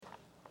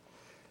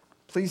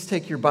Please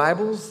take your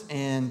Bibles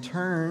and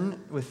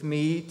turn with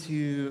me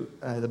to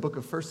the book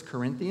of 1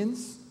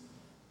 Corinthians.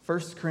 1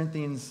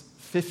 Corinthians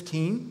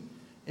 15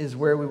 is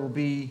where we will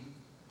be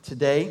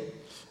today.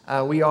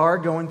 We are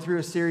going through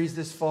a series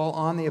this fall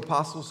on the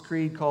Apostles'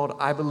 Creed called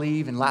I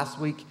Believe. And last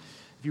week,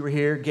 if you were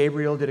here,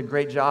 Gabriel did a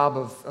great job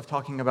of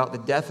talking about the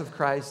death of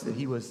Christ, that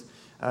he was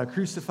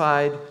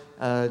crucified,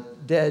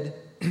 dead,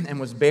 and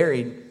was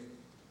buried.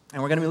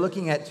 And we're going to be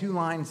looking at two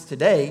lines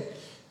today.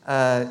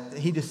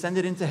 He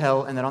descended into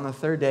hell, and that on the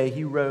third day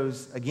he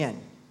rose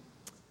again.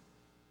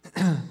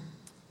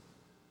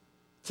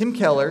 Tim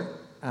Keller,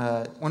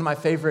 one of my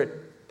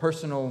favorite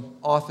personal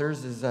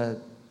authors, is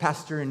a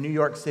pastor in New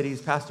York City.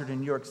 He's pastored in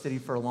New York City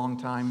for a long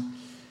time.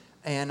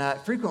 And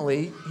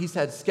frequently, he's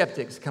had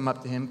skeptics come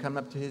up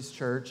to his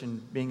church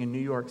and being in New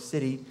York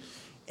City.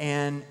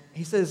 And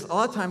he says a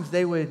lot of times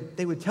they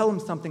would tell him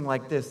something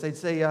like this. They'd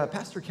say,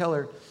 Pastor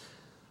Keller,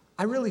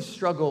 I really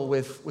struggle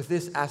with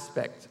this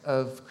aspect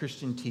of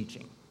Christian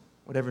teaching,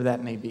 whatever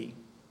that may be.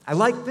 I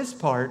like this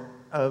part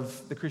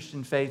of the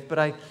Christian faith, but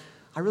I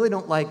really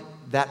don't like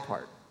that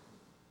part.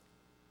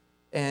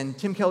 And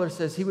Tim Keller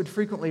says he would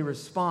frequently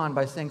respond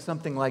by saying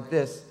something like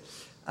this.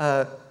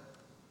 I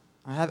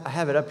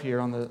have it up here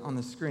on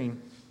the screen.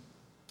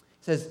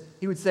 He says,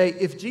 he would say,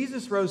 if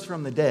Jesus rose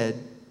from the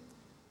dead,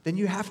 then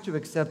you have to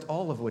accept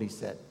all of what he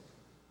said.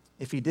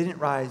 If he didn't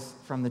rise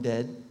from the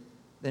dead,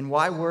 then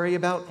why worry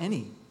about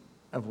any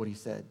of what he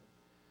said?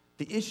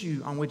 The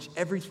issue on which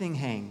everything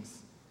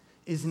hangs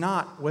is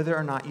not whether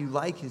or not you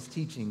like his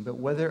teaching, but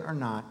whether or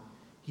not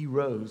he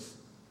rose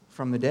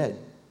from the dead.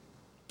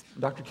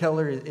 Dr.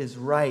 Keller is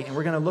right, and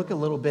we're going to look a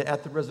little bit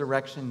at the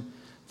resurrection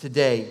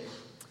today.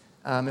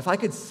 If I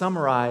could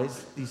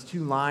summarize these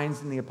two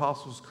lines in the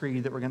Apostles'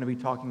 Creed that we're going to be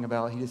talking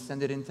about, he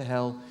descended into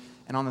hell,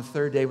 and on the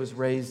third day was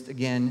raised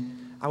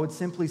again, I would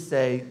simply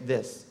say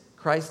this: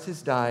 Christ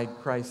has died,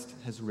 Christ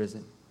has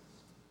risen.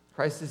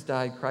 Christ has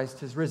died,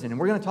 Christ has risen. And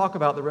we're going to talk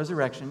about the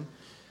resurrection,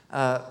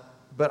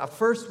 but I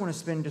first want to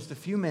spend just a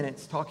few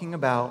minutes talking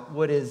about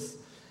what is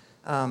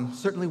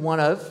certainly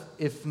one of,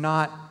 if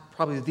not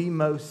probably the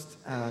most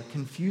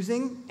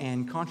confusing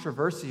and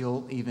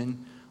controversial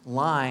even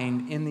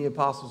line in the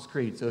Apostles'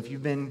 Creed. So if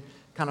you've been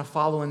kind of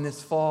following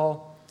this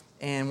fall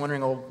and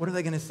wondering, oh, what are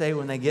they going to say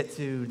when they get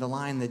to the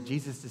line that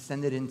Jesus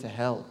descended into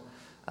hell?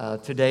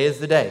 Today is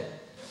the day.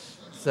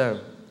 So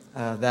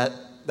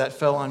that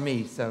fell on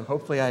me, so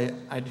hopefully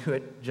I do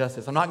it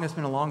justice. I'm not going to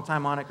spend a long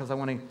time on it because I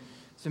want to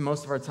spend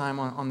most of our time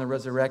on the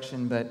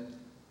resurrection, but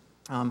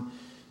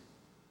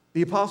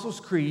the Apostles'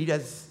 Creed,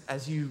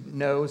 as you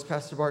know, as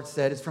Pastor Bart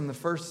said, is from the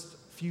first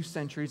few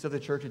centuries of the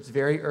church. It's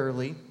very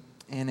early,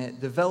 and it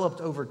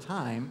developed over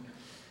time.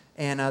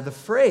 And the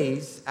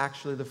phrase,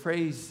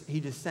 he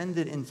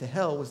descended into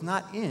hell, was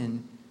not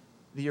in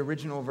the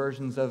original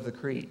versions of the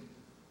creed.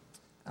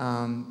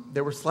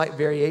 There were slight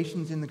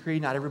variations in the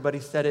creed. Not everybody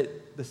said it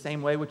the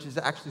same way, which is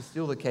actually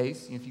still the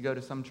case. If you go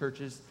to some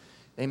churches,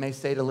 they may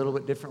say it a little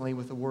bit differently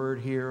with a word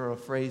here or a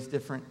phrase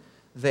different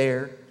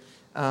there.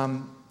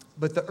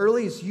 But the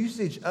earliest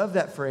usage of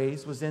that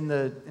phrase was in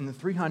the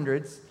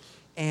 300s,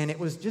 and it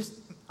was just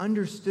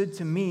understood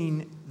to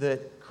mean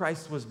that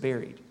Christ was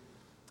buried.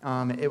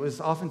 It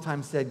was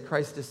oftentimes said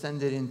Christ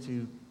descended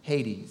into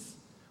Hades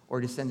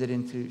or descended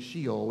into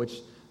Sheol, which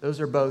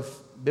those are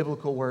both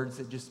biblical words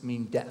that just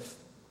mean death.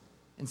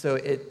 And so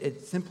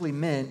it simply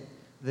meant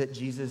that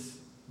Jesus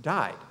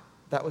died.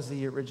 That was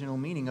the original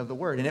meaning of the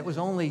word. And it was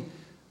only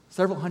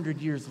several hundred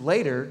years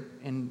later,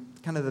 in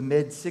kind of the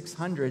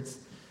mid-600s,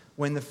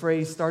 when the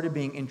phrase started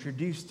being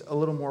introduced a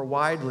little more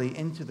widely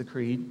into the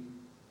creed.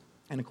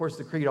 And of course,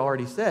 the creed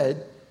already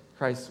said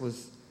Christ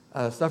was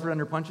suffered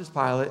under Pontius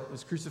Pilate,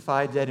 was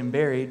crucified, dead, and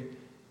buried,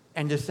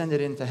 and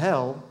descended into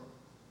hell.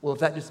 Well,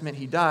 if that just meant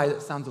he died,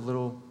 that sounds a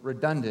little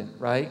redundant,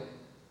 right?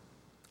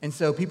 And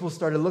so people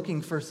started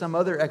looking for some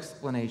other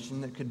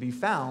explanation that could be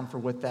found for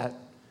what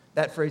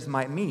that phrase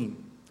might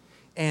mean.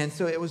 And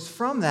so it was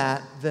from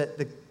that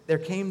there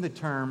came the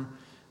term,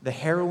 the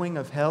harrowing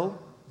of hell.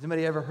 Has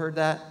anybody ever heard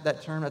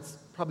that term? That's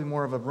probably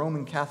more of a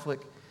Roman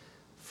Catholic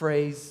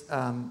phrase.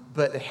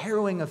 But the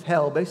harrowing of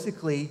hell,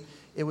 basically,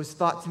 it was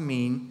thought to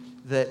mean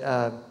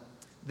that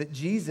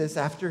Jesus,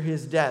 after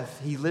his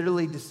death, he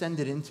literally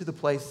descended into the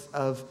place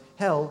of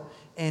hell,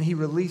 and he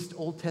released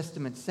Old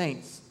Testament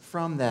saints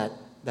from that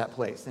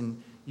place.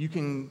 And you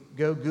can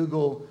go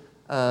Google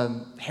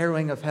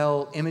harrowing of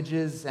hell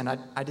images, and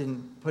I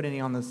didn't put any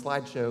on the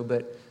slideshow,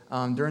 but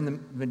during the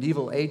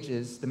medieval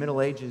ages, the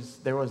Middle Ages,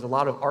 there was a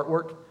lot of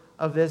artwork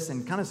of this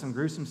and kind of some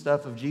gruesome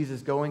stuff of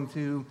Jesus going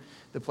to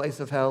the place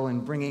of hell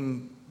and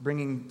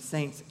bringing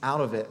saints out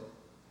of it.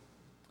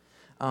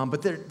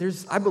 But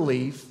there's, I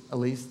believe, at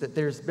least, that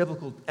there's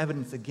biblical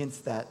evidence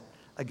against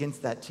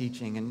that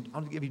teaching. And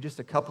I'll give you just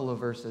a couple of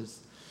verses.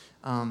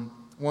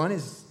 One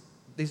is,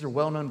 these are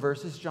well-known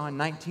verses, John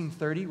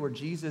 19:30, where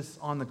Jesus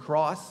on the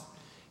cross,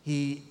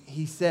 he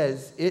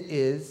says, it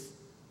is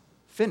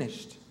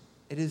finished.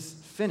 It is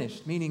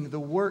finished, meaning the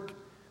work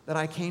that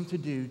I came to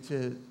do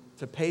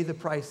to pay the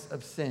price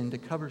of sin, to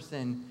cover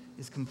sin,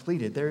 is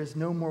completed. There is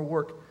no more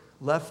work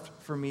left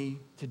for me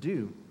to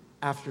do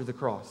after the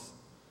cross?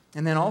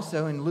 And then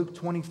also in Luke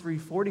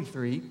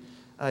 23:43,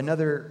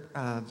 another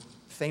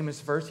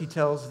famous verse, he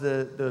tells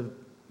the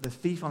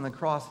thief on the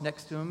cross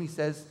next to him, he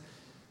says,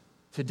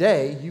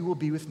 "Today you will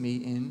be with me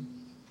in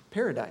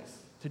paradise."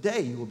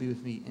 Today you will be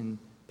with me in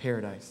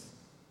paradise.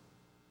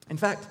 In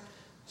fact,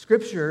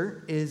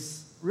 Scripture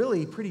is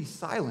really pretty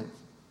silent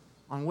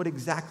on what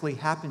exactly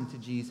happened to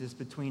Jesus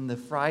between the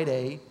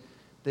Friday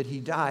that he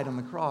died on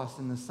the cross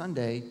and the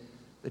Sunday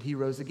that he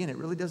rose again. It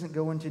really doesn't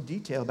go into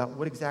detail about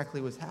what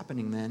exactly was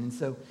happening then. And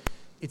so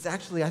it's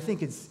actually, I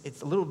think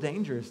it's a little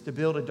dangerous to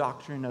build a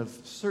doctrine of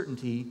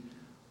certainty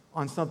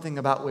on something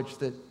about which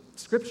that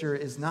Scripture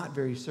is not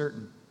very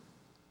certain.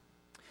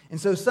 And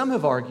so some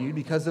have argued,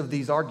 because of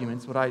these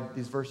arguments,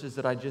 these verses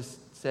that I just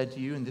said to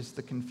you, and just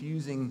the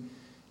confusing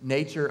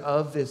nature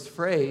of this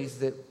phrase,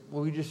 that,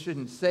 well, we just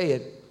shouldn't say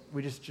it,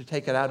 we just should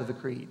take it out of the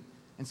creed.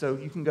 And so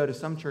you can go to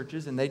some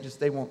churches and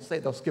they won't say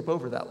it, they'll skip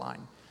over that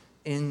line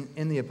in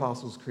the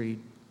Apostles' Creed.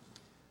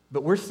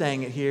 But we're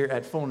saying it here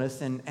at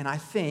Fullness, and I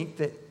think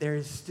that there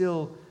is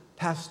still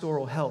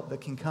pastoral help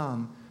that can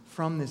come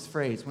from this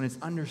phrase when it's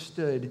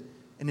understood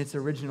in its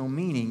original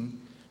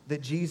meaning,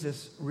 that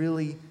Jesus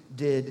really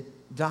did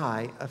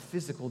die a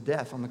physical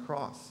death on the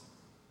cross.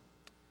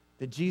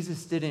 That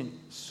Jesus didn't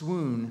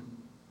swoon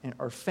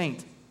or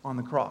faint on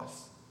the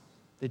cross.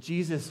 That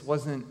Jesus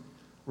wasn't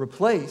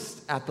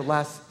replaced at the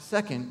last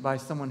second by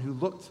someone who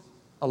looked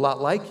a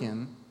lot like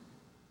him,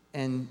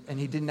 and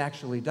he didn't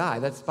actually die.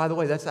 By the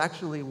way, that's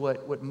actually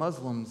what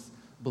Muslims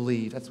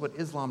believe. That's what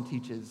Islam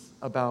teaches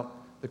about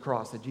the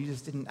cross, that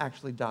Jesus didn't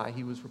actually die.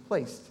 He was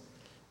replaced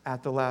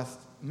at the last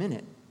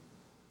minute.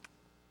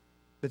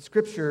 But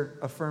Scripture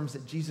affirms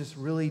that Jesus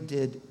really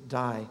did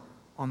die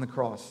on the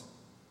cross.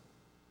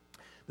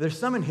 There's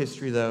some in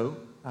history, though,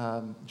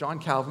 John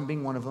Calvin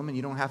being one of them, and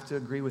you don't have to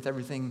agree with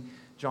everything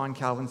John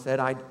Calvin said.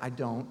 I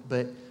don't,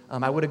 but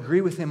I would agree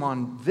with him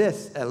on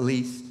this, at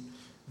least,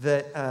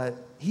 that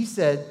he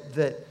said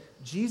that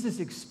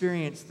Jesus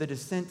experienced the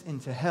descent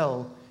into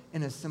hell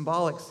in a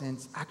symbolic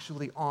sense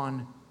actually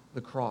on the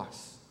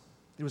cross.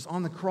 It was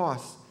on the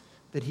cross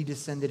that he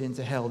descended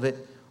into hell, that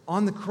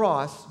on the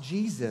cross,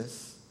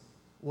 Jesus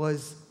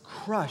was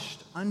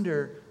crushed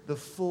under the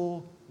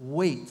full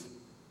weight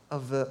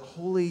of the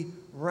holy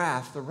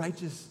wrath, the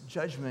righteous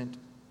judgment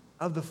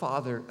of the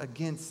Father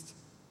against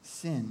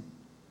sin.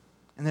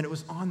 And that it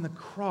was on the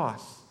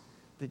cross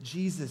that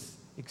Jesus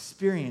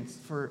experienced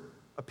for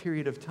a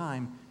period of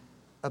time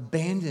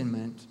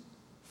abandonment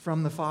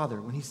from the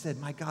Father when he said,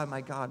 my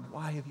God,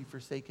 why have you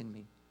forsaken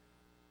me?"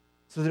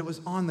 So that it was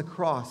on the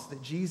cross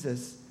that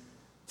Jesus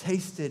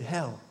tasted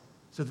hell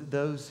so that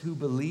those who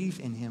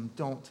believe in him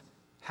don't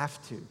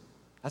have to.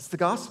 That's the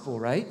gospel,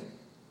 right?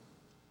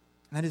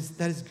 And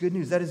that is good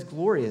news. That is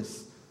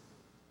glorious.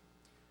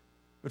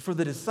 But for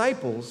the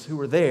disciples who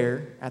were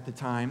there at the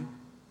time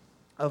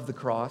of the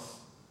cross,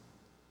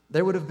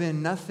 there would have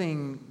been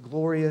nothing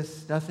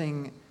glorious,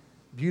 nothing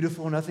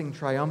beautiful, nothing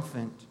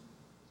triumphant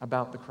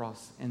about the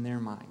cross in their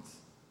minds.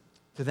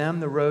 To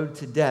them, the road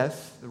to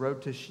death, the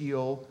road to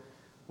Sheol,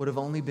 would have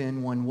only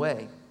been one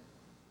way.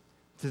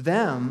 To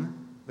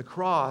them, the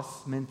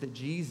cross meant that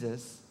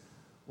Jesus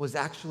was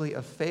actually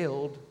a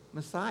failed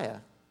Messiah.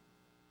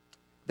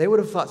 They would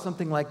have thought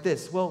something like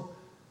this: well,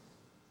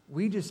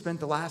 we just spent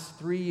the last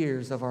 3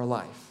 years of our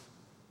life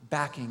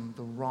backing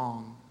the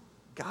wrong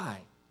guy.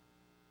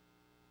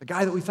 The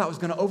guy that we thought was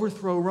going to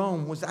overthrow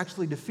Rome was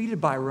actually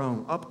defeated by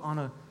Rome up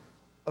on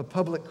a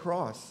public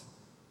cross.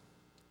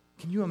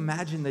 Can you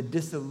imagine the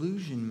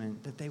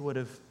disillusionment that they would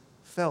have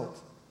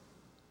felt?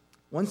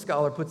 One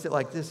scholar puts it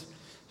like this.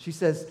 She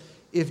says,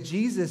 if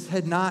Jesus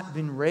had not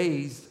been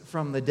raised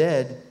from the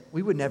dead,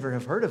 we would never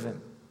have heard of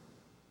him.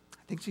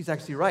 I think she's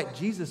actually right.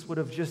 Jesus would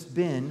have just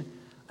been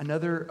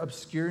another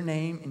obscure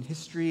name in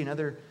history,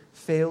 another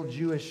failed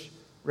Jewish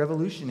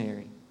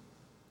revolutionary.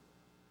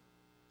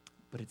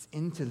 But it's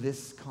into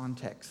this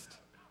context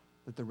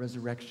that the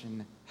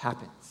resurrection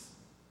happens.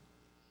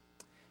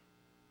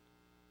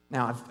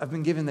 Now, I've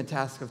been given the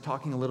task of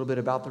talking a little bit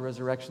about the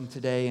resurrection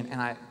today,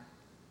 and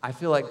I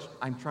feel like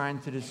I'm trying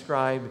to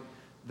describe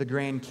the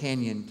Grand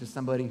Canyon to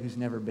somebody who's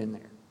never been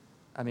there.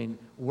 I mean,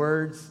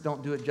 words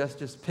don't do it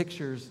justice,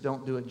 pictures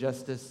don't do it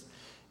justice,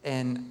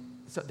 and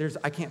so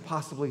I can't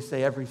possibly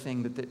say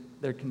everything that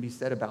there can be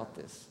said about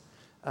this.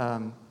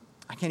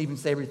 I can't even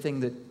say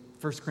everything that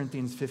 1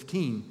 Corinthians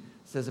 15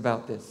 says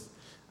about this,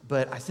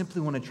 but I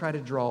simply want to try to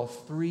draw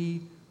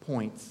 3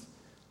 points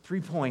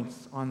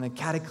on the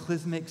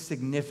cataclysmic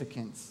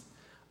significance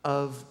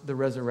of the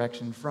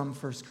resurrection from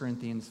 1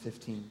 Corinthians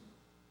 15.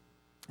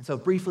 And so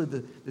briefly,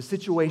 the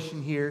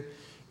situation here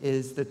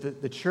is that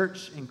the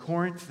church in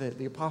Corinth that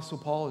the Apostle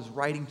Paul is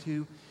writing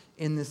to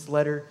in this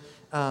letter,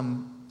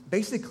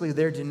 basically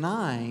they're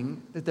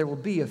denying that there will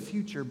be a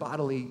future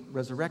bodily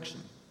resurrection.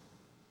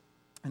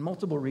 And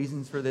multiple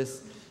reasons for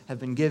this have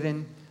been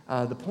given.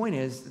 The point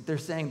is that they're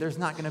saying there's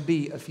not going to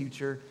be a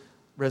future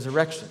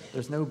resurrection.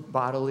 There's no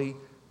bodily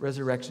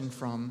resurrection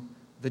from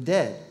the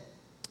dead.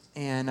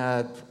 And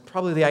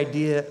probably the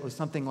idea was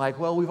something like,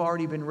 well, we've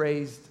already been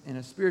raised in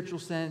a spiritual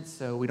sense,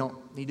 so we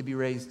don't need to be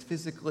raised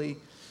physically.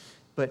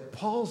 But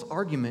Paul's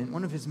argument,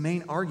 one of his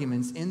main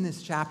arguments in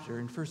this chapter,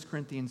 in 1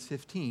 Corinthians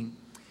 15,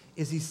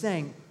 is he's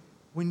saying,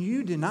 when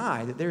you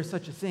deny that there is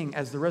such a thing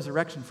as the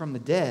resurrection from the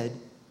dead,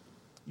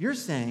 you're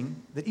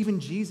saying that even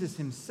Jesus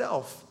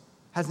himself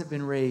hasn't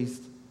been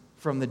raised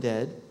from the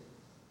dead,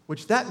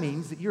 which that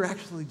means that you're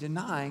actually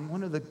denying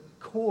one of the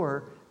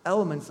core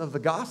elements of the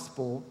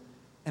gospel,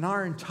 and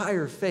our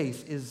entire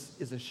faith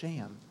is a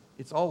sham.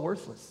 It's all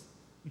worthless.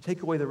 You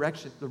take away the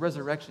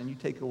resurrection, you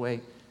take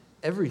away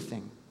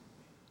everything.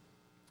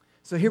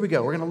 So here we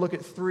go. We're going to look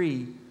at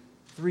three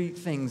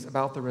things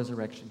about the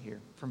resurrection here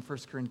from 1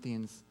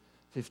 Corinthians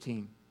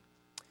 15.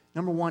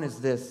 Number one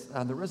is this,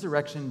 the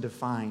resurrection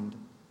defined.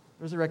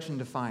 Resurrection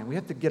defined. We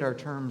have to get our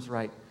terms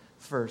right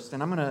first.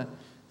 And I'm going to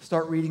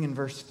start reading in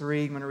verse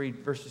 3. I'm going to read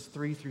verses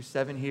 3 through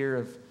 7 here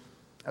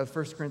of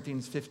 1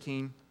 Corinthians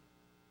 15.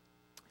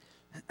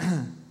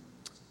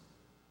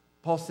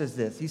 Paul says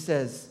this. He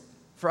says,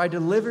 "For I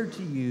delivered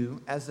to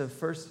you as of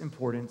first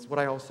importance what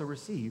I also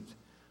received,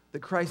 that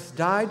Christ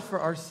died for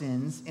our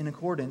sins in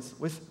accordance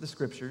with the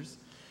Scriptures,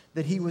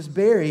 that he was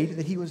buried,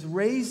 that he was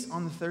raised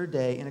on the third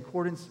day in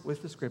accordance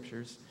with the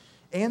Scriptures,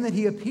 and that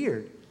he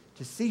appeared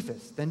to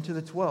Cephas, then to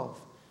the 12.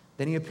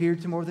 Then he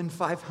appeared to more than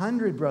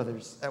 500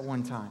 brothers at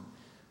one time,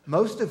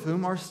 most of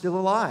whom are still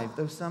alive,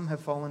 though some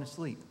have fallen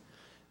asleep.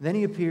 Then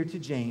he appeared to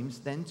James,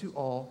 then to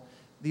all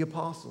the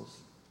apostles."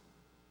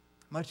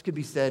 Much could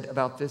be said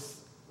about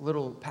this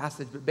little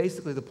passage, but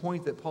basically the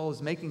point that Paul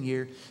is making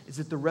here is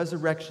that the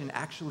resurrection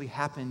actually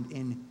happened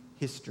in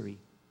history.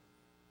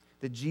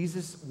 That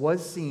Jesus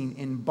was seen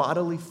in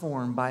bodily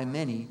form by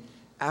many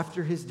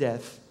after his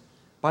death,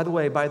 by the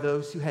way, by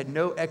those who had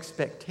no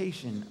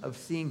expectation of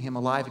seeing him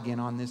alive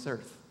again on this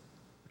earth,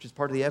 which is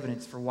part of the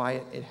evidence for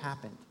why it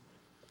happened.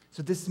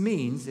 So this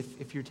means,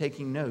 if you're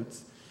taking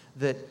notes,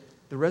 that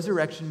the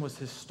resurrection was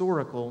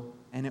historical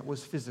and it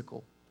was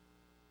physical.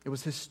 It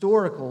was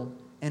historical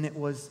and it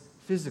was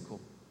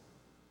physical.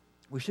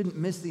 We shouldn't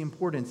miss the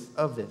importance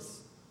of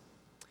this.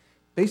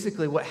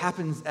 Basically, what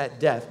happens at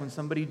death when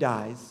somebody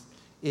dies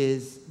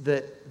is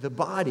that the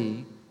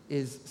body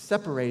is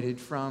separated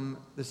from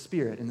the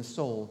spirit and the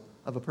soul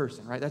of a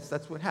person, right?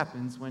 That's what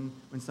happens when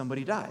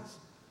somebody dies.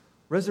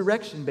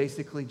 Resurrection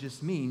basically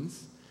just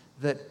means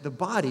that the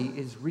body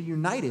is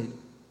reunited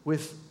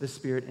with the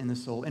spirit and the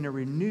soul in a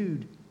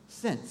renewed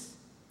sense.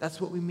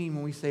 That's what we mean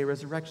when we say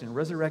resurrection.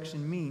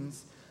 Resurrection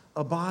means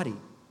a body.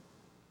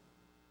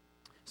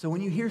 So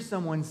when you hear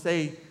someone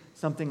say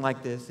something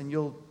like this, and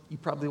you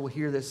probably will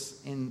hear this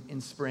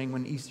in spring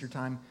when Easter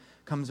time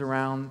comes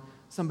around,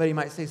 somebody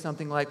might say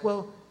something like,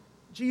 well,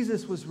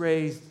 Jesus was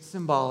raised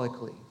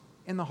symbolically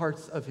in the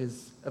hearts of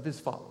his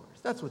followers.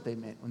 That's what they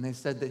meant when they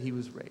said that he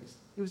was raised.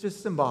 It was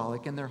just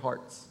symbolic in their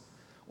hearts.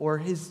 Or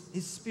his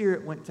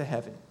spirit went to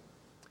heaven.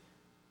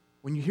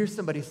 When you hear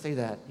somebody say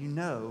that, you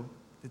know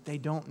that they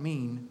don't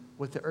mean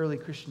what the early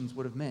Christians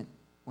would have meant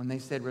when they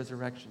said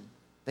resurrection.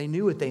 They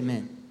knew what they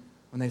meant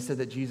when they said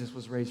that Jesus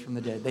was raised from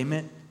the dead. They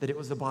meant that it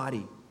was a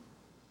body.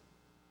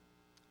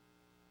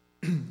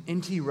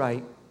 N.T.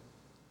 Wright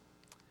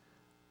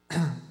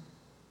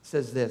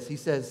says this. He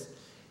says,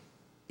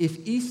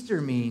 "If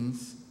Easter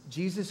means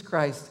Jesus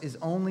Christ is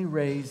only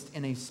raised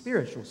in a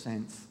spiritual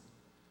sense,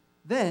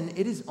 then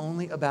it is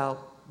only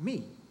about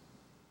me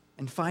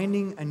and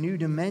finding a new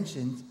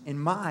dimension in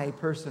my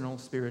personal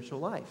spiritual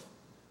life.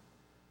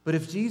 But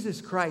if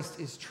Jesus Christ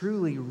is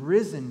truly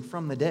risen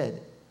from the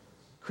dead,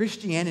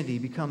 Christianity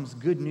becomes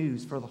good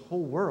news for the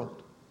whole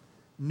world,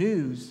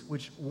 news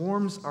which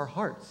warms our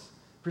hearts,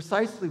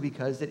 precisely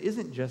because it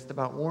isn't just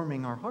about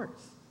warming our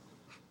hearts."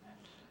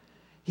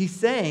 He's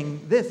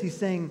saying this, he's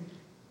saying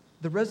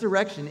the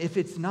resurrection, if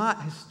it's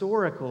not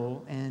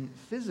historical and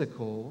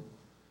physical,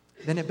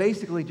 then it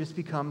basically just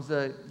becomes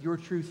a your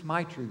truth,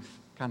 my truth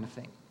kind of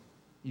thing.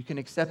 You can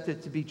accept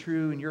it to be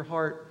true in your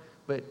heart,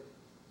 but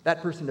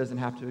that person doesn't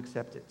have to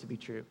accept it to be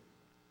true.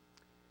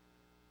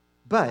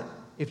 But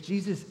if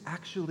Jesus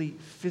actually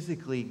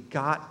physically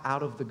got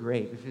out of the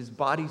grave, if his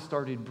body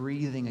started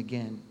breathing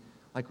again,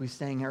 like we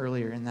sang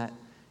earlier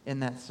in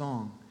that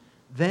song,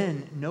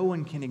 then no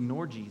one can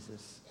ignore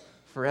Jesus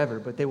forever,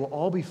 but they will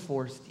all be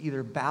forced to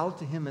either bow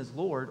to him as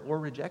Lord or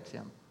reject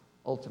him,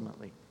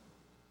 ultimately.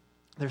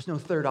 There's no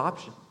third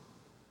option.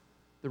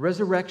 The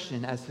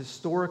resurrection as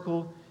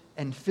historical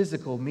and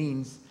physical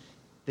means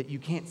that you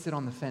can't sit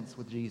on the fence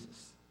with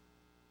Jesus.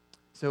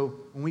 So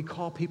when we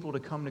call people to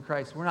come to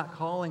Christ, we're not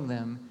calling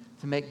them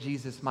to make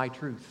Jesus my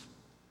truth.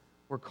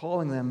 We're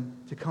calling them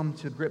to come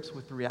to grips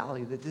with the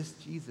reality that this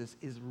Jesus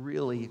is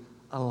really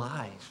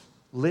alive,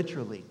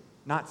 literally,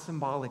 not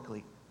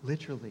symbolically,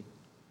 literally.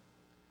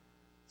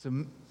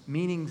 So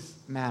meanings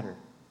matter.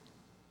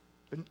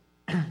 But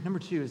number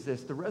two is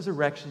this: the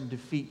resurrection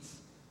defeats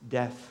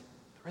death.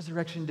 The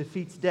resurrection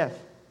defeats death.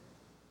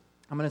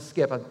 I'm going to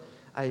skip.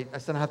 I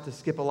said I have to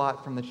skip a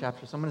lot from the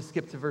chapter, so I'm going to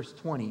skip to verse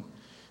 20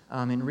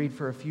 and read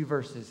for a few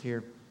verses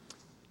here.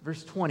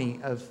 Verse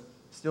 20 of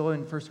still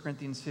in 1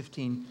 Corinthians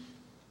 15,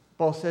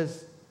 Paul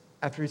says,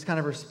 after he's kind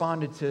of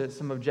responded to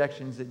some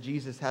objections that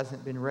Jesus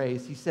hasn't been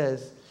raised, he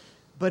says,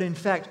 "But in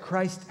fact,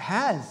 Christ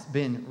has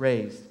been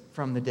raised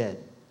from the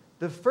dead,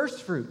 the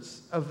first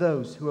fruits of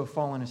those who have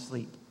fallen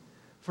asleep.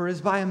 For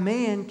as by a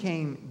man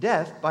came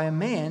death, by a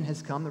man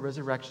has come the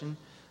resurrection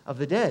of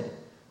the dead.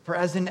 For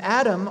as in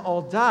Adam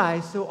all die,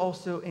 so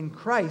also in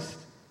Christ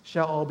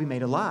shall all be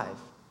made alive.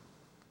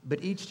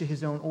 But each to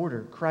his own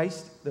order.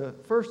 Christ the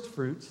first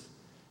fruits,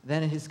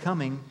 then in his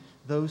coming,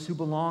 those who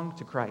belong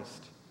to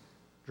Christ."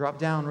 Drop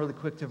down really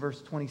quick to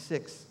verse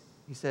 26.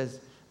 He says,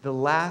 "The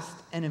last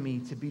enemy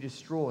to be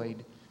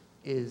destroyed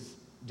is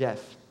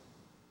death."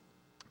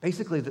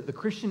 Basically, the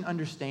Christian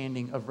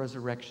understanding of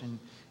resurrection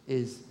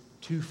is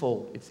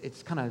twofold.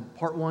 It's kind of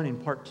part one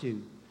and part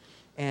two.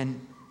 And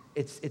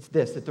it's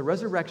this, that the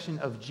resurrection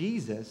of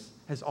Jesus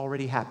has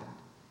already happened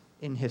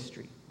in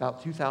history,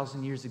 about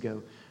 2,000 years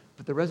ago.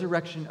 But the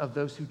resurrection of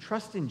those who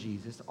trust in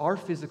Jesus, our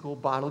physical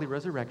bodily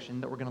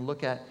resurrection that we're going to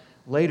look at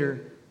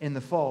later in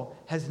the fall,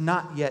 has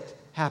not yet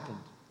happened.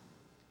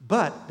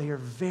 But they are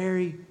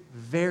very,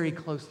 very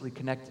closely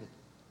connected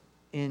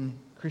in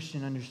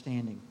Christian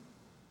understanding.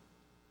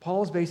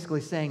 Paul is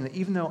basically saying that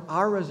even though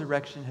our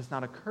resurrection has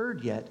not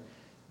occurred yet,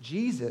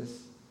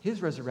 Jesus,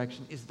 his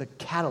resurrection, is the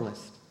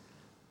catalyst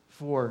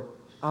for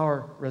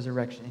our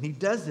resurrection. And he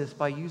does this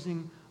by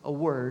using a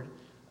word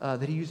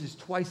that he uses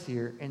twice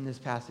here in this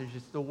passage.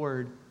 It's the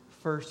word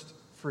first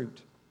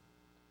fruit.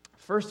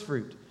 First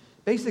fruit.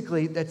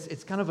 Basically,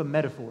 it's kind of a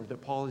metaphor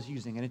that Paul is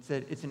using, and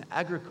it's an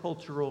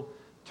agricultural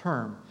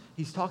term.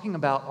 He's talking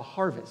about a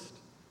harvest.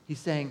 He's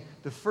saying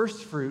the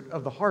first fruit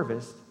of the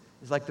harvest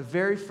is like the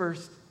very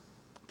first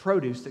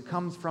produce that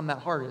comes from that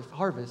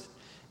harvest,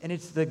 and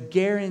it's the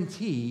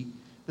guarantee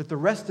that the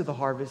rest of the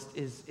harvest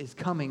is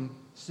coming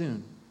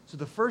soon. So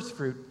the first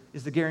fruit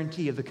is the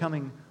guarantee of the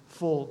coming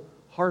full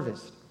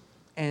harvest.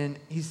 And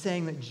he's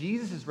saying that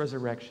Jesus'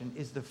 resurrection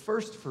is the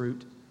first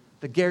fruit,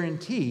 the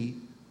guarantee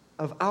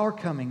of our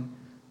coming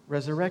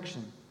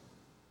resurrection.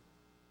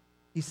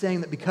 He's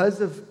saying that because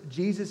of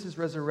Jesus'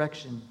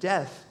 resurrection,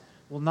 death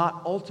will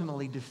not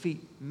ultimately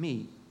defeat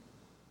me,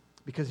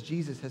 because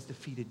Jesus has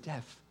defeated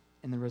death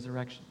in the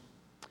resurrection.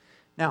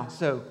 Now,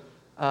 so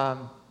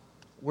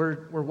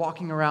we're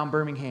walking around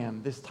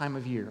Birmingham this time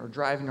of year, or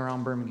driving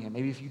around Birmingham.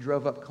 Maybe if you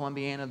drove up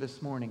Columbiana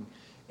this morning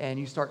and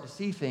you start to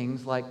see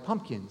things like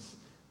pumpkins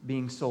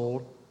being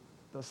sold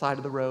the side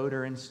of the road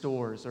or in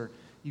stores, or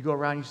you go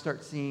around, you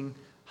start seeing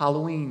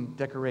Halloween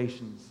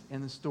decorations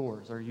in the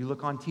stores, or you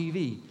look on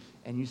TV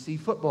and you see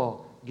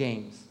football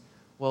games.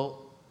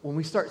 Well, when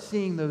we start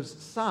seeing those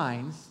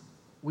signs,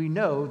 we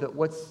know that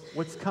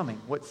what's coming.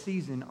 What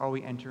season are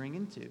we entering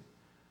into?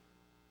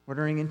 We're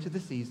entering into the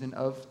season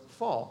of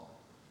fall.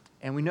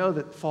 And we know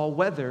that fall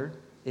weather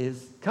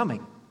is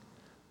coming.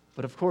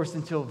 But of course,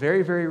 until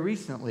very, very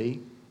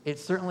recently, it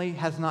certainly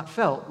has not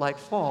felt like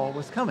fall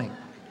was coming,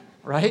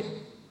 right?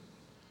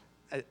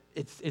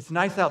 It's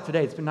nice out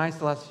today. It's been nice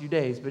the last few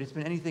days, but it's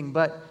been anything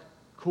but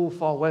cool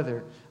fall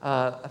weather.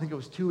 I think it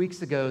was 2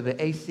 weeks ago,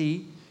 the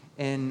AC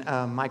in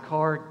my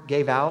car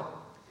gave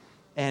out,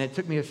 and it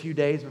took me a few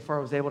days before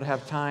I was able to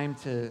have time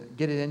to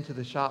get it into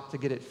the shop to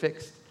get it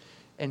fixed.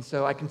 And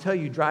so I can tell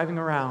you, driving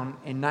around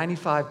in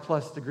 95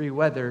 plus degree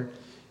weather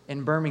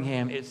in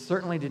Birmingham, it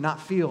certainly did not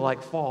feel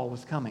like fall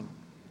was coming.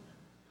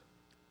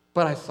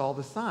 But I saw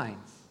the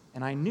signs,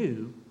 and I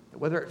knew that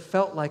whether it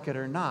felt like it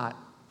or not,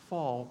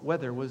 fall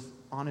weather was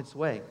on its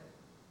way.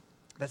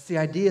 That's the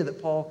idea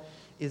that Paul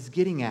is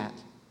getting at.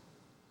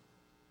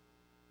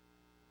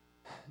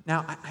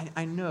 Now,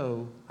 I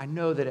know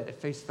that at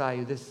face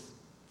value,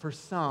 for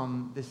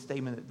some, this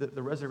statement that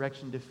the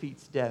resurrection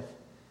defeats death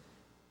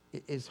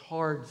is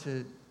hard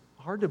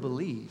to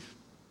believe.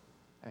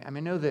 I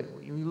mean, I know that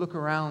when you look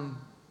around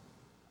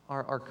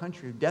our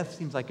country, death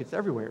seems like it's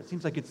everywhere. It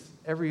seems like it's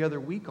every other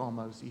week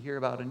almost. You hear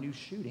about a new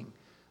shooting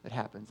that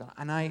happens.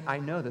 And I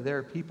know that there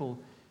are people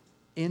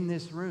in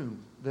this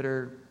room that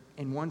are,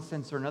 in one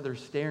sense or another,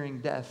 staring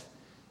death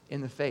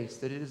in the face,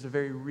 that it is a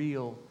very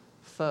real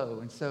foe.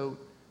 And so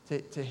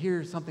to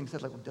hear something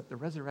said like, well, the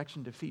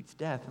resurrection defeats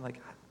death, and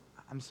like,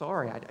 I'm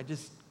sorry,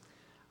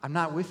 I'm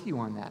not with you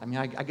on that. I mean,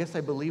 I guess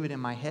I believe it in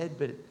my head,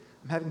 but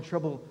I'm having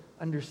trouble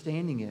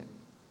understanding it.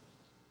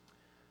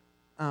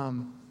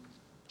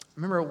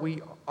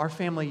 Remember, our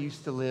family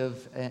used to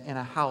live in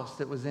a house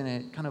that was in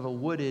a kind of a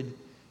wooded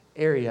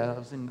area.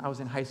 I was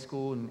in high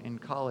school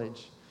and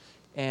college,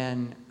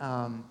 and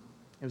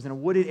it was in a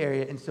wooded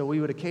area, and so we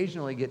would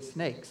occasionally get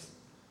snakes.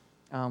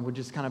 Would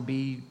just kind of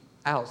be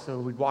out. So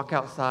we'd walk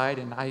outside,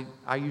 and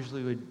I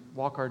usually would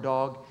walk our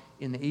dog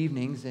in the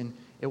evenings, and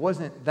it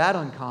wasn't that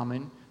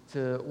uncommon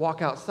to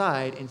walk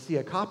outside and see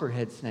a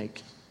copperhead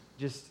snake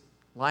just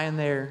lying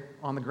there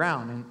on the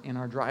ground in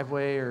our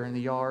driveway or in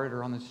the yard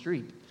or on the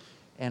street.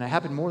 And it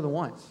happened more than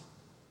once.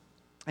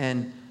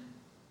 And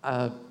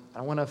I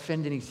don't want to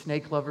offend any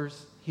snake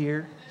lovers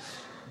here,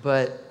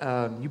 but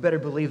you better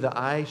believe that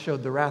I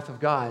showed the wrath of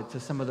God to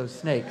some of those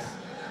snakes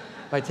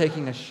by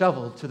taking a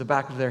shovel to the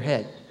back of their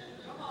head.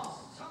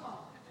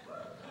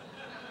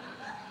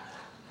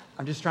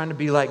 I'm just trying to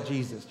be like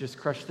Jesus. Just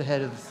crush the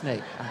head of the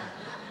snake.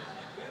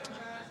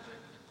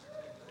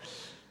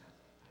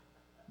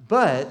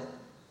 But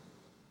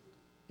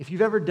if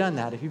you've ever done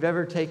that, if you've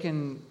ever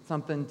taken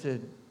something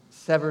to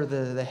sever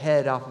the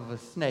head off of a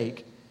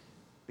snake,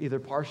 either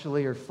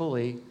partially or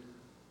fully,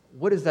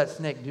 what is that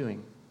snake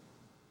doing?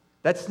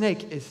 That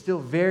snake is still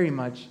very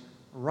much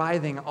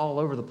writhing all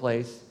over the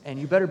place, and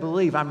you better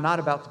believe I'm not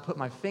about to put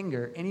my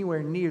finger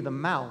anywhere near the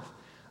mouth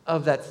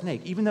of that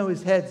snake. Even though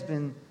his head's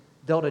been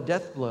dealt a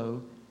death blow,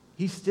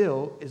 he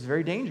still is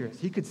very dangerous.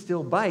 He could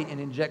still bite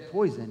and inject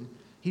poison.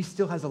 He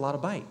still has a lot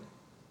of bite.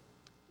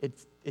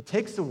 It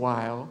takes a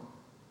while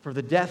for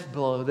the death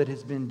blow that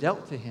has been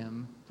dealt to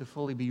him to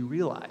fully be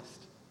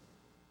realized.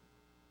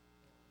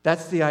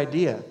 That's the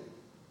idea.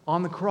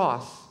 On the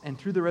cross and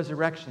through the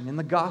resurrection, in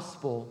the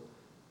gospel,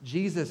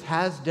 Jesus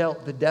has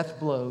dealt the death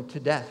blow to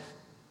death.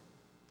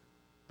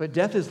 But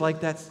death is like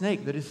that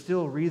snake that is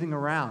still wreathing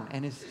around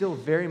and is still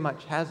very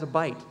much has a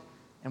bite.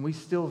 And we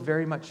still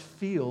very much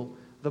feel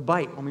the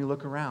bite when we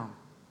look around.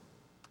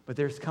 But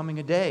there's coming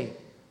a day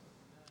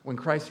when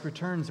Christ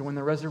returns and when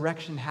the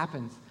resurrection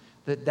happens,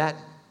 that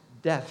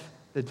death,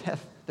 the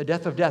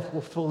death of death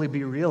will fully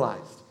be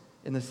realized,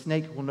 and the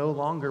snake will no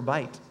longer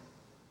bite.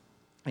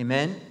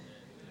 Amen?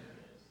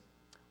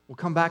 We'll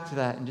come back to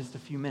that in just a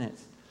few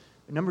minutes.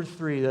 But number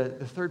 3,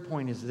 the third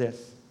point is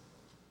this.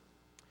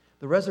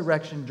 The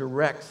resurrection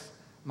directs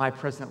my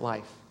present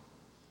life.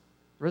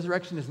 The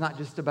resurrection is not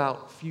just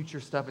about future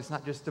stuff. It's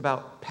not just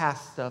about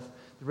past stuff.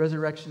 The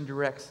resurrection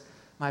directs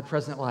my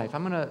present life.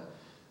 I'm going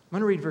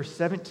to read verse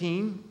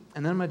 17,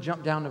 and then I'm going to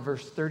jump down to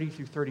verse 30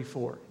 through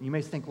 34. You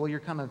may think, well, you're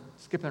kind of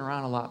skipping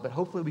around a lot, but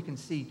hopefully we can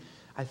see,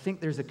 I think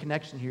there's a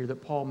connection here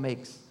that Paul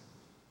makes.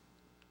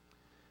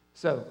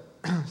 So,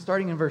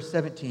 starting in verse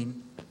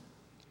 17,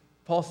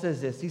 Paul says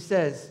this. He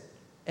says,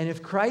 "And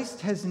if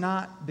Christ has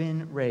not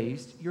been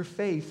raised, your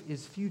faith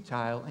is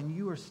futile, and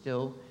you are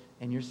still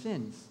in your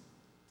sins."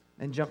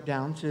 Then jump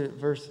down to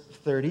verse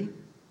 30.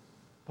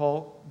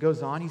 Paul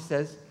goes on. He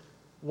says,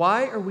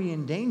 "Why are we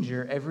in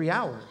danger every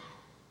hour?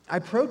 I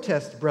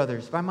protest,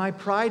 brothers, by my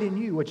pride in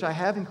you, which I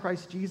have in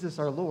Christ Jesus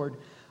our Lord,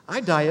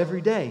 I die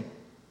every day.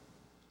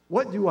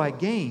 What do I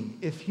gain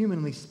if,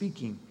 humanly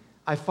speaking,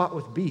 I fought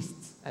with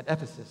beasts at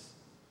Ephesus?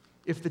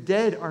 If the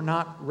dead are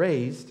not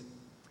raised,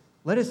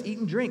 let us eat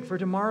and drink, for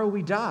tomorrow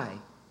we die.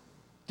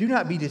 Do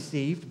not be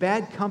deceived.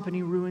 Bad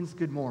company ruins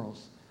good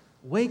morals.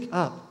 Wake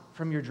up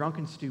from your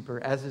drunken stupor,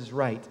 as is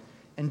right,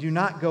 and do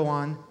not go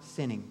on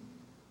sinning.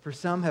 For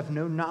some have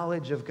no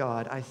knowledge of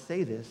God. I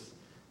say this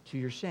to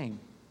your shame."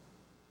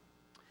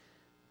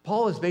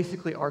 Paul is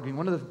basically arguing,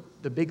 one of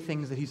the big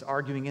things that he's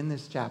arguing in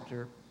this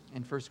chapter,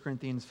 in 1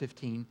 Corinthians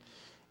 15,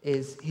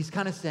 is he's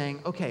kind of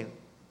saying, okay,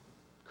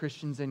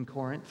 Christians in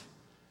Corinth,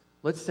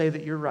 let's say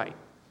that you're right.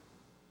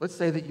 Let's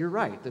say that you're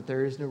right, that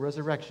there is no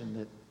resurrection,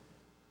 that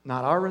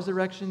not our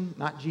resurrection,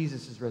 not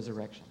Jesus'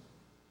 resurrection.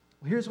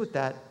 Well, here's what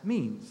that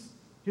means.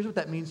 Here's what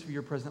that means for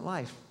your present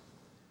life.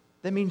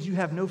 That means you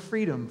have no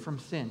freedom from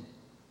sin.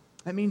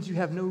 That means you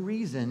have no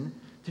reason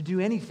to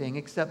do anything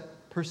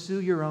except pursue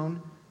your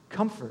own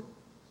comfort.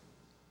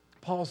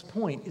 Paul's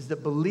point is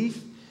that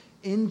belief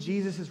in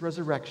Jesus'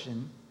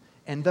 resurrection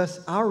and thus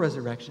our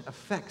resurrection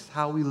affects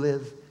how we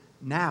live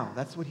now.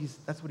 That's what he's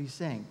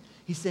saying.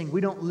 He's saying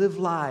we don't live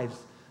lives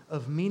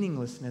of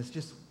meaninglessness,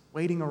 just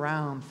waiting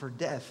around for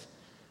death,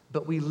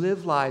 but we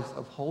live lives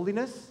of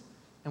holiness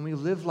and we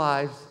live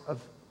lives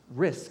of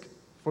risk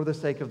for the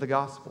sake of the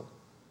gospel,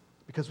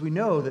 because we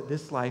know that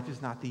this life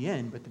is not the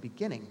end, but the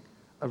beginning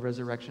of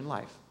resurrection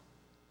life.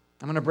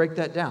 I'm going to break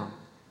that down.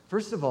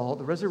 First of all,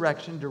 the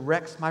resurrection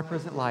directs my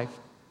present life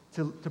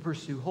to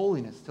pursue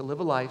holiness, to live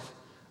a life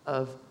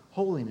of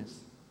holiness.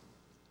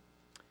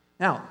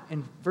 Now,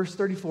 in verse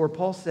 34,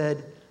 Paul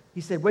said,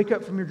 wake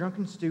up from your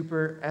drunken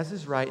stupor, as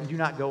is right, and do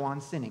not go on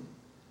sinning.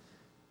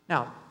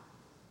 Now,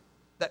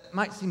 that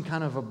might seem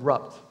kind of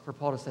abrupt for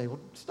Paul to say, well,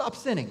 stop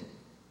sinning.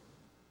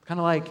 Kind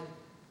of like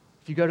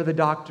if you go to the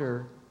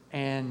doctor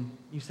and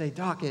you say,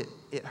 "Doc,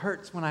 it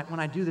hurts when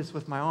I do this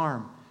with my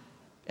arm."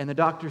 And the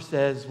doctor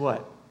says,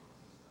 what?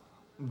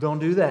 "Don't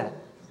do that."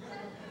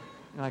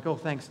 You're like, "Oh,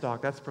 thanks,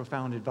 Doc. That's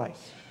profound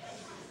advice."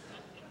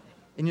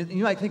 And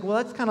you might think,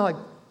 well, that's kind of like,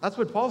 that's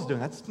what Paul's doing.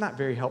 That's not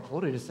very helpful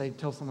to just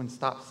tell someone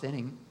stop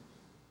sinning.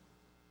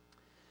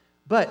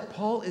 But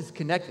Paul is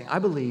connecting. I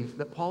believe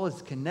that Paul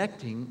is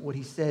connecting what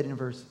he said in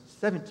verse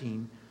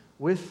 17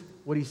 with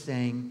what he's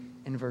saying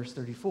in verse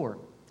 34.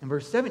 In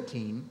verse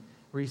 17,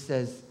 where he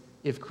says,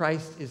 "If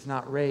Christ is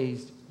not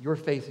raised, your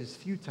faith is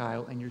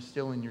futile and you're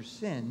still in your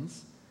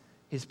sins,"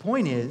 his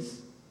point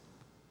is,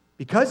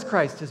 because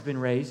Christ has been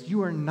raised,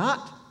 you are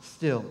not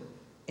still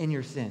in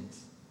your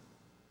sins.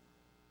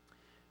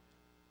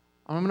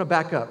 I'm going to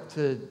back up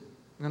I'm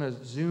going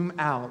to zoom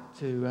out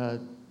to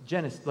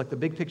Genesis, like the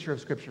big picture of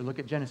Scripture. Look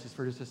at Genesis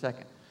for just a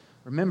second.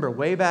 Remember,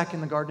 way back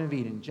in the Garden of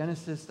Eden,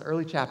 Genesis, the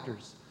early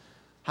chapters,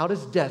 how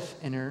does death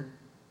enter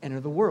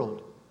the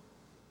world?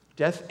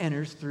 Death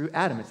enters through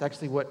Adam. It's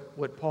actually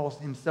what Paul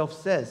himself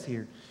says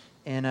here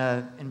in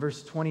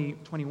verse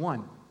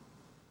 21.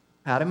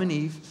 Adam and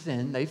Eve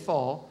sin, they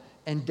fall,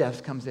 and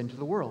death comes into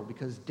the world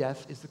because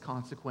death is the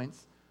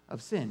consequence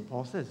of sin.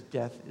 Paul says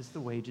death is the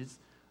wages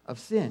of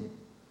sin.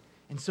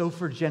 And so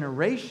for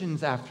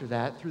generations after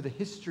that, through the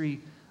history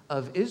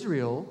of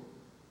Israel,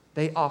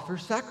 they offer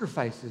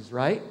sacrifices,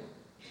 right?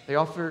 They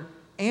offer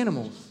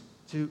animals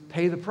to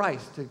pay the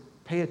price, to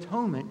pay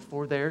atonement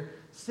for their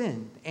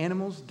sin.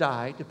 Animals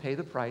die to pay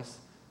the price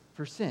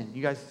for sin.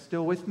 You guys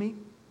still with me?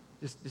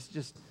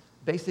 Just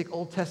basic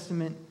Old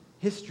Testament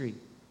history.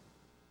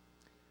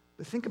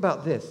 But think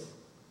about this.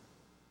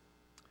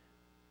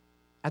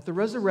 At the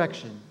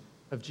resurrection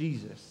of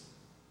Jesus,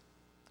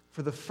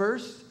 for the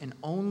first and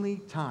only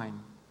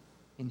time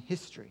in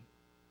history,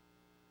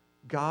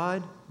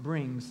 God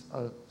brings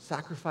a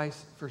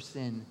sacrifice for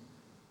sin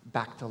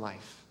back to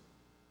life.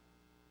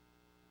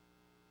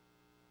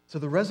 So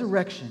the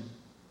resurrection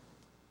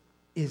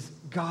is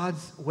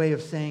God's way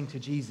of saying to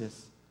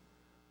Jesus,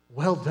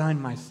 "Well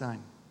done, my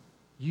son.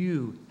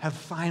 You have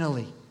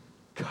finally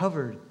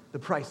covered the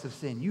price of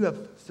sin. You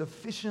have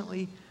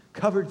sufficiently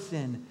covered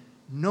sin.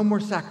 No more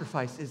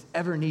sacrifice is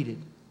ever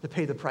needed to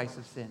pay the price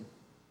of sin."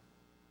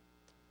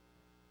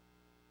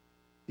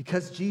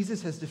 Because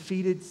Jesus has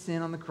defeated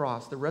sin on the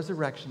cross, the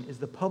resurrection is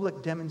the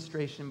public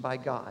demonstration by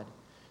God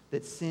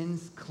that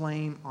sin's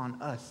claim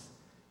on us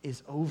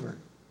is over.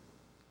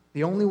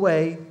 The only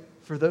way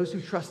for those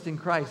who trust in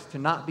Christ to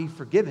not be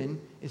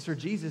forgiven is for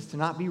Jesus to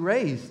not be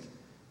raised,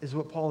 is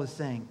what Paul is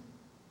saying.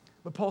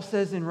 But Paul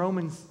says in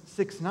Romans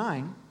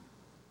 6:9,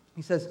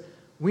 he says,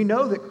 "We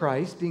know that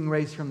Christ, being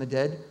raised from the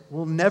dead,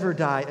 will never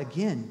die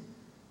again.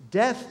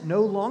 Death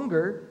no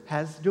longer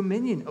has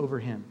dominion over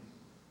him."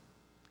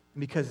 And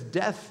because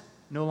death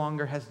no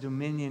longer has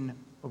dominion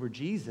over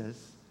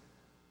Jesus,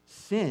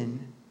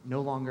 sin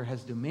no longer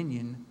has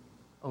dominion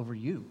over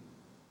you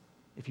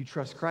if you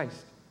trust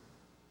Christ.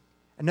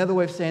 Another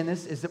way of saying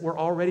this is that we're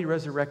already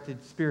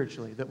resurrected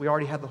spiritually, that we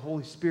already have the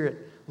Holy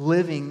Spirit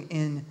living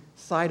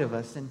inside of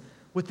us. And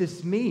what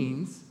this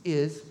means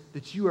is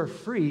that you are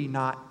free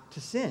not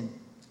to sin.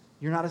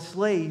 You're not a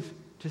slave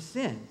to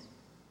sin.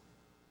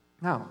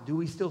 Now, do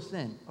we still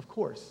sin? Of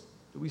course.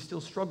 Do we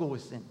still struggle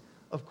with sin?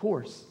 Of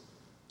course.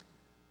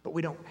 But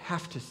we don't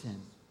have to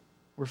sin.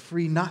 We're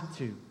free not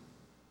to.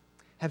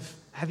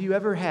 Have you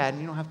ever had,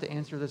 and you don't have to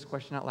answer this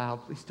question out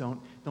loud, please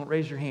don't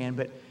raise your hand,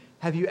 but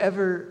have you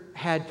ever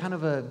had kind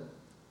of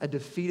a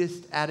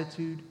defeatist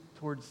attitude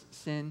towards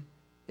sin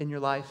in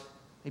your life?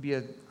 Maybe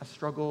a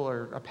struggle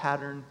or a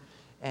pattern,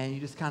 and you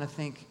just kind of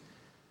think,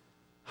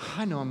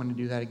 "I know I'm going to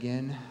do that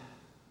again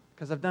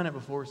because I've done it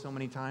before so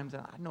many times,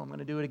 and I know I'm going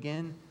to do it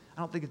again.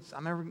 I don't think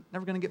I'm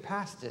never going to get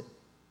past it."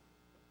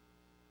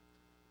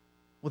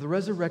 Well, the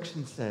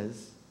resurrection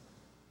says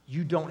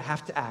you don't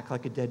have to act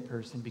like a dead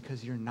person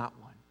because you're not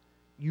one.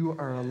 You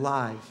are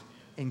alive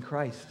in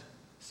Christ,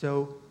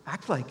 so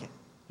act like it.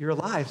 You're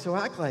alive, so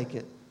act like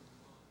it.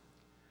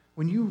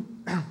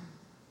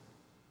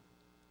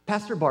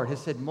 Pastor Bart has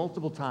said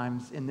multiple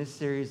times in this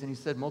series, and he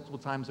said multiple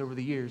times over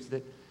the years,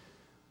 that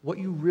what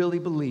you really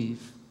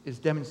believe is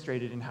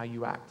demonstrated in how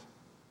you act.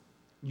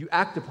 You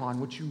act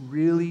upon what you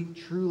really,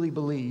 truly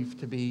believe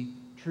to be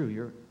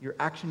true. Your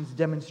actions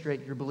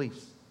demonstrate your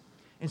beliefs.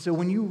 And so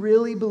when you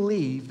really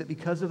believe that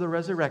because of the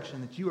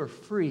resurrection that you are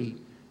free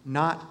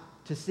not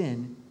to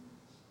sin,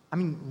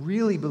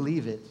 really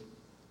believe it,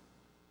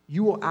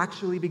 you will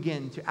actually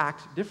begin to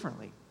act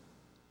differently.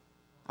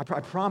 I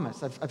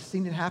promise. I've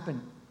seen it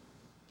happen.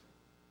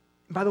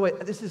 By the way,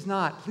 this is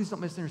not, please don't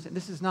misunderstand,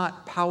 this is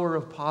not power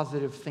of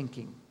positive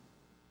thinking.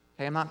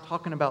 Okay, I'm not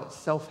talking about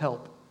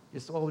self-help.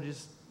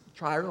 Just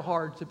try real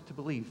hard to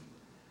believe.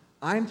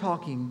 I'm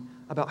talking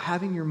about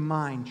having your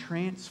mind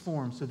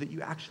transformed so that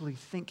you actually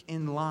think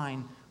in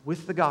line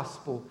with the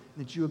gospel,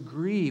 and that you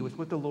agree with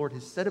what the Lord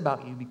has said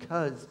about you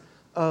because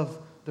of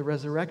the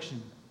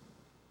resurrection.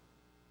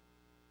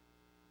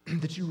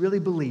 That you really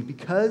believe,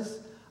 because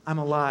I'm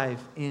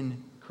alive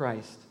in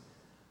Christ,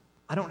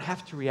 I don't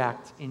have to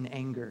react in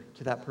anger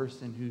to that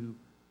person who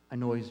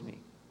annoys me.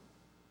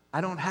 I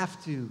don't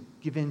have to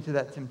give in to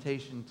that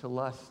temptation to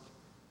lust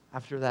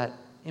after that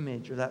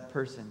image or that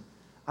person.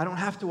 I don't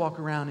have to walk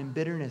around in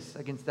bitterness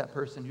against that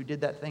person who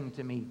did that thing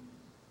to me.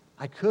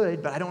 I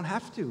could, but I don't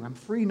have to. I'm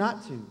free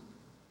not to.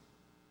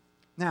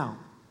 Now,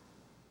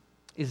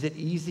 is it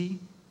easy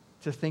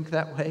to think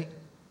that way?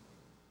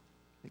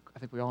 I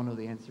think we all know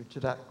the answer to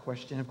that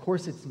question. Of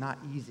course, it's not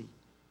easy.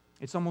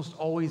 It's almost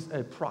always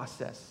a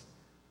process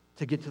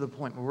to get to the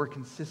point where we're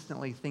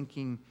consistently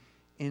thinking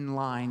in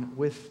line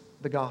with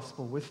the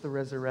gospel, with the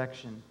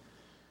resurrection.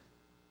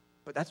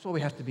 But that's why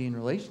we have to be in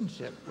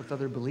relationship with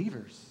other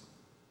believers,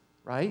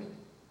 right?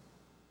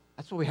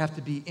 That's why we have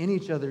to be in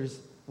each other's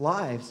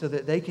lives so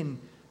that they can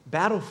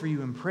battle for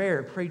you in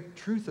prayer, pray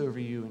truth over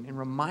you, and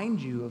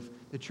remind you of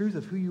the truth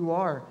of who you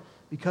are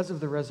because of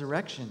the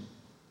resurrection,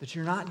 that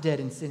you're not dead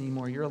in sin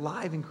anymore. You're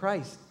alive in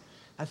Christ.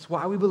 That's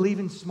why we believe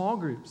in small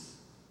groups.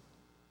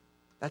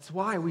 That's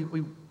why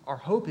our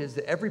hope is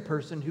that every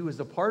person who is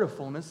a part of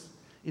Fullness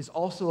is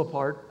also a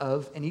part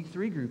of an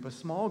E3 group, a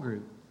small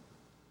group.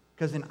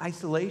 Because in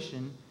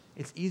isolation,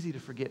 it's easy to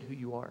forget who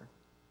you are.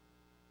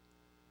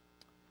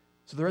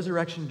 So the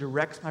resurrection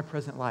directs my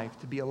present life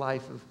to be a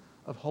life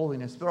of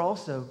holiness, but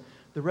also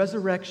the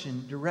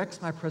resurrection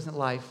directs my present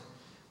life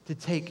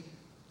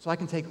so I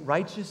can take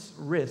righteous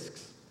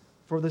risks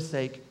for the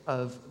sake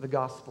of the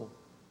gospel.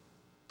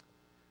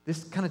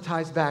 This kind of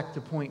ties back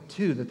to point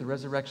 2, that the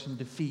resurrection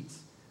defeats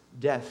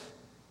death.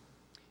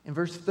 In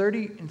verse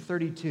 30 and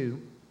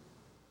 32,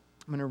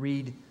 I'm going to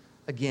read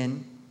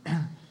again.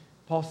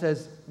 Paul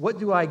says, "What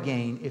do I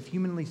gain if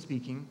humanly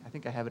speaking," I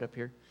think I have it up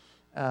here.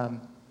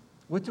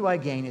 "What do I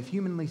gain if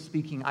humanly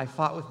speaking I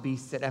fought with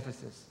beasts at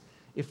Ephesus?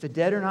 If the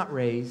dead are not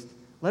raised,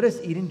 let us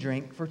eat and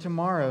drink, for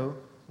tomorrow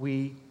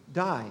we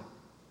die."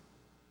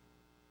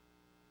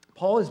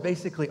 Paul is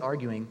basically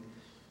arguing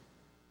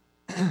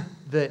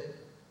that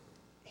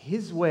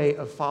his way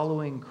of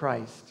following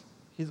Christ,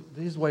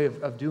 his way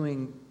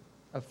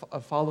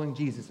of following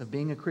Jesus, of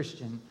being a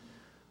Christian,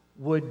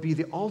 would be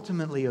the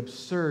ultimately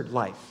absurd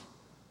life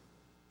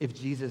if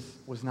Jesus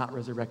was not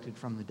resurrected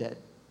from the dead.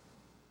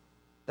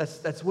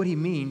 That's what he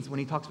means when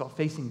he talks about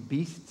facing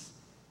beasts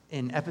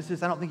in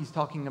Ephesus. I don't think he's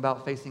talking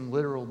about facing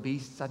literal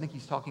beasts. I think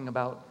he's talking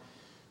about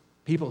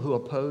people who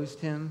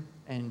opposed him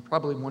and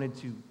probably wanted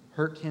to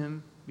hurt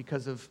him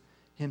because of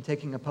him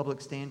taking a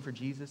public stand for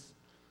Jesus.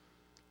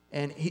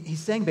 And he's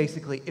saying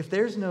basically, if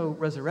there's no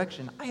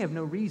resurrection, I have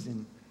no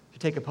reason to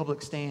take a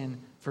public stand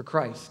for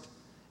Christ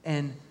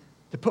and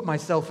to put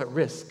myself at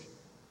risk.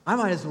 I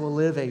might as well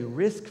live a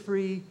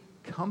risk-free,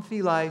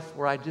 comfy life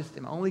where I just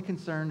am only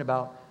concerned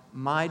about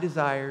my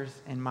desires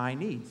and my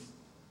needs.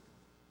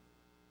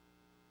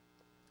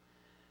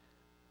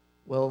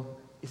 Well,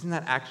 isn't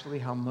that actually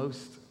how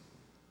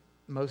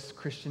most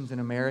Christians in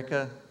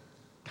America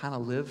kind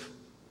of live?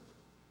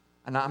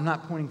 And I'm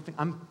not pointing.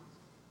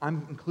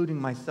 I'm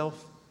including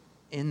myself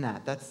in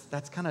that.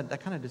 That kind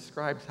of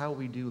describes how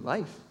we do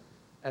life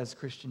as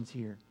Christians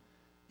here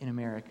in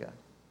America.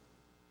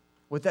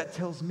 What that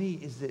tells me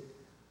is that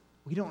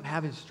we don't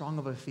have as strong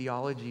of a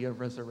theology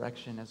of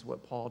resurrection as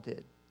what Paul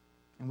did.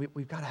 And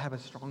we've got to have a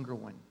stronger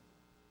one.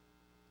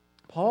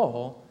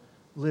 Paul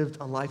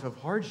lived a life of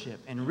hardship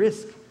and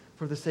risk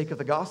for the sake of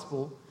the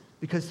gospel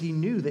because he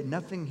knew that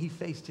nothing he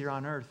faced here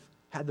on earth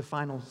had the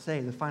final say,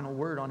 the final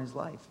word on his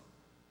life.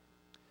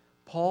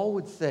 Paul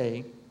would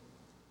say,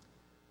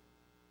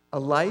 a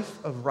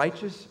life of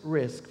righteous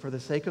risk for the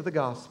sake of the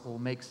gospel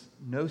makes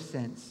no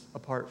sense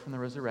apart from the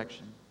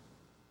resurrection.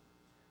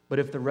 But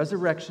if the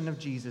resurrection of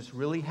Jesus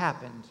really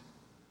happened,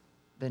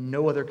 then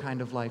no other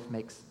kind of life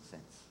makes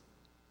sense.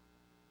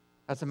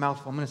 That's a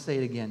mouthful. I'm going to say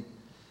it again.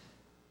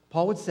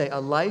 Paul would say, a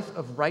life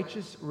of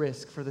righteous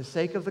risk for the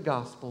sake of the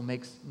gospel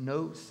makes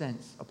no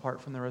sense apart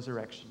from the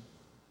resurrection.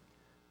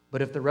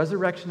 But if the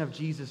resurrection of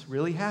Jesus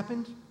really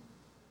happened,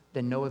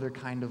 then no other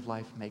kind of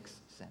life makes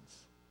sense.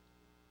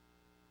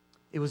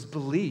 It was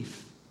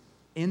belief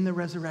in the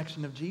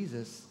resurrection of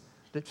Jesus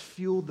that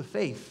fueled the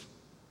faith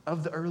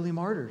of the early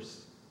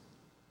martyrs.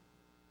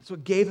 It's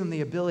what gave them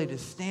the ability to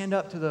stand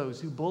up to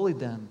those who bullied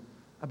them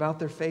about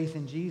their faith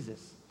in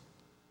Jesus.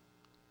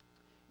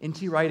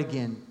 N.T. Wright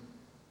again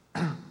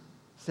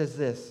says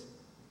this.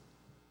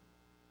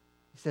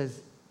 He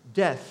says,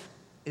 "Death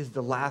is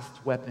the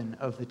last weapon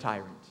of the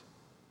tyrant.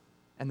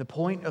 And the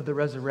point of the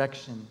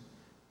resurrection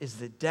is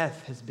that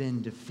death has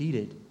been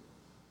defeated.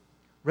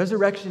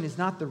 Resurrection is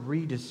not the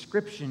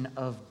redescription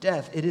of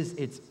death, it is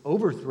its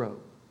overthrow.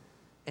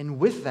 And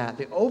with that,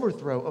 the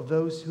overthrow of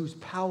those whose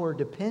power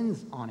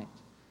depends on it.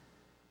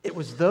 It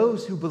was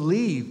those who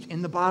believed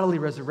in the bodily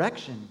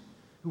resurrection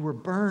who were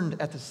burned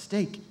at the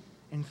stake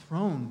and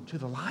thrown to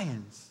the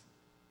lions."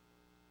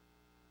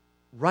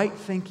 Right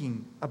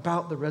thinking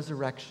about the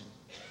resurrection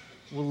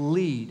will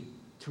lead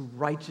to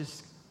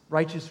righteous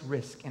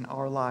risk in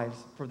our lives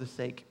for the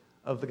sake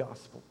of the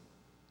gospel.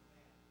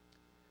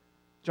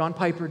 John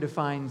Piper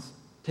defines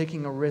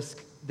taking a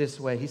risk this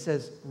way. He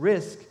says,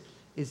 risk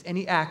is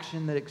any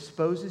action that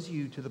exposes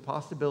you to the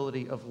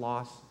possibility of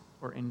loss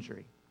or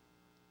injury.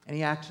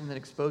 Any action that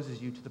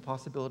exposes you to the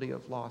possibility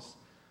of loss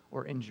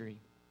or injury.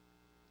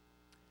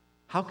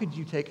 How could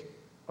you take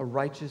a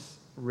righteous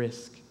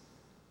risk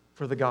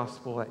for the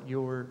gospel at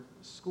your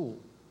school,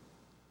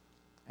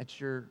 at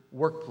your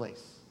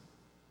workplace,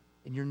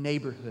 in your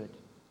neighborhood?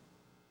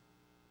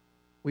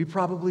 We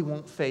probably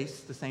won't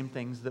face the same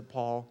things that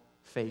Paul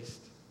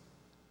faced.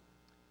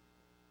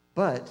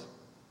 But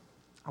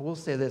I will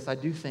say this, I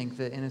do think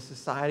that in a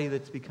society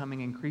that's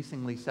becoming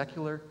increasingly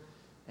secular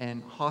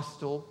and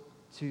hostile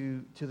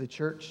to the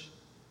church,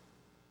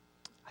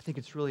 I think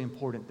it's really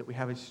important that we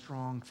have a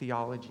strong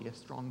theology, a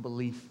strong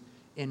belief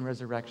in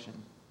resurrection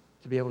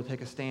to be able to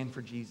take a stand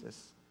for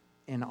Jesus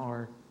in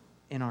our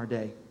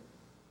day.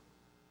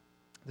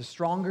 The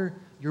stronger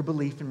your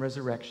belief in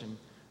resurrection,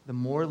 the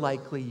more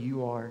likely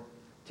you are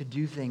to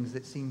do things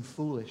that seem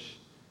foolish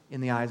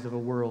in the eyes of a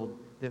world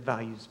that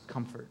values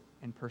comfort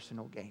and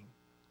personal gain.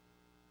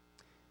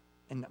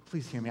 And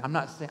please hear me.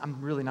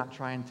 I'm really not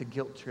trying to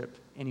guilt trip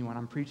anyone.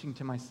 I'm preaching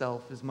to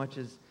myself as much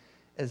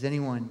as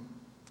anyone.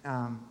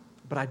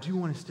 But I do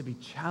want us to be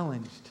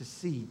challenged to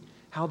see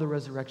how the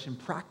resurrection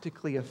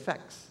practically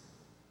affects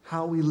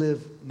how we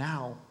live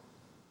now.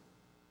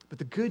 But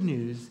the good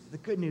news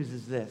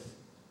is this,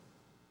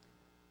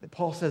 that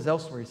Paul says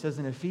elsewhere. He says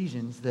in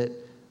Ephesians that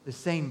the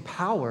same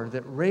power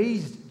that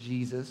raised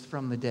Jesus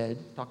from the dead,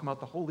 talking about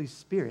the Holy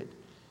Spirit,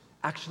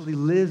 actually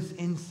lives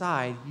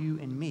inside you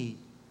and me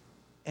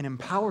and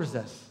empowers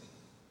us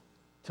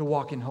to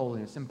walk in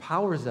holiness,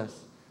 empowers us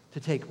to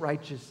take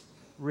righteous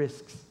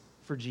risks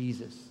for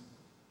Jesus.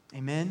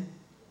 Amen?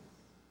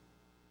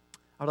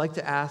 I would like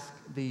to ask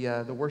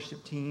the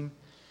worship team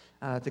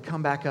to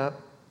come back up,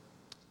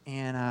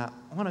 and I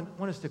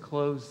want us to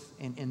close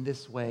in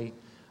this way.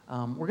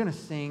 We're going to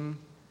sing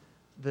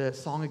the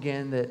song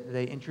again that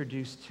they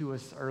introduced to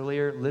us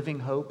earlier, Living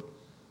Hope.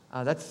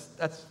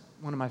 That's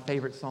one of my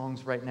favorite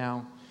songs right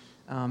now.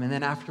 And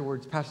then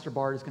afterwards, Pastor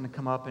Bart is going to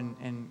come up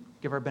and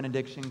give our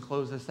benediction,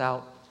 close us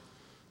out.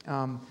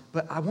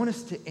 But I want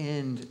us to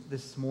end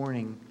this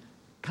morning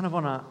kind of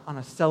on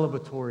a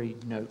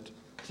celebratory note,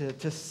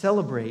 to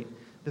celebrate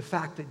the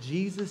fact that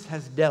Jesus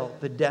has dealt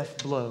the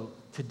death blow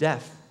to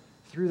death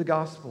through the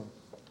gospel.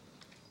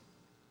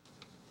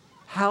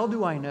 How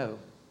do I know?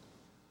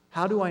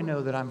 How do I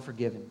know that I'm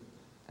forgiven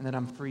and that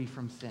I'm free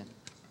from sin?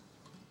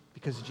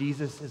 Because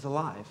Jesus is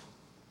alive.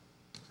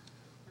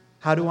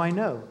 How do I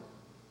know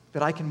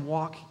that I can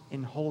walk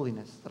in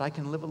holiness, that I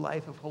can live a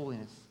life of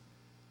holiness?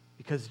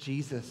 Because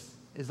Jesus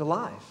is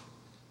alive.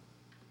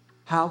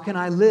 How can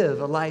I live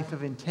a life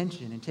of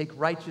intention and take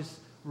righteous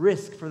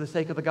risk for the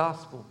sake of the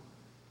gospel?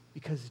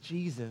 Because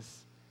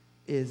Jesus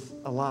is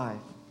alive.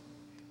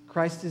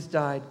 Christ has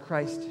died,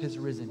 Christ has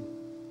risen.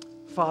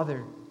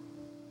 Father,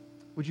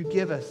 would you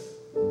give us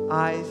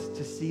eyes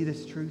to see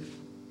this truth?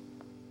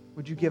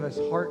 Would you give us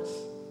hearts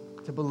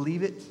to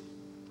believe it?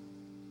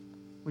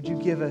 Would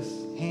you give us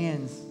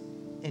hands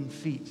and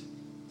feet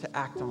to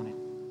act on it?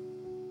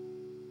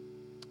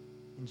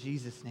 In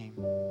Jesus' name,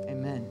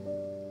 amen.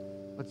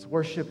 Let's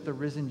worship the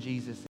risen Jesus.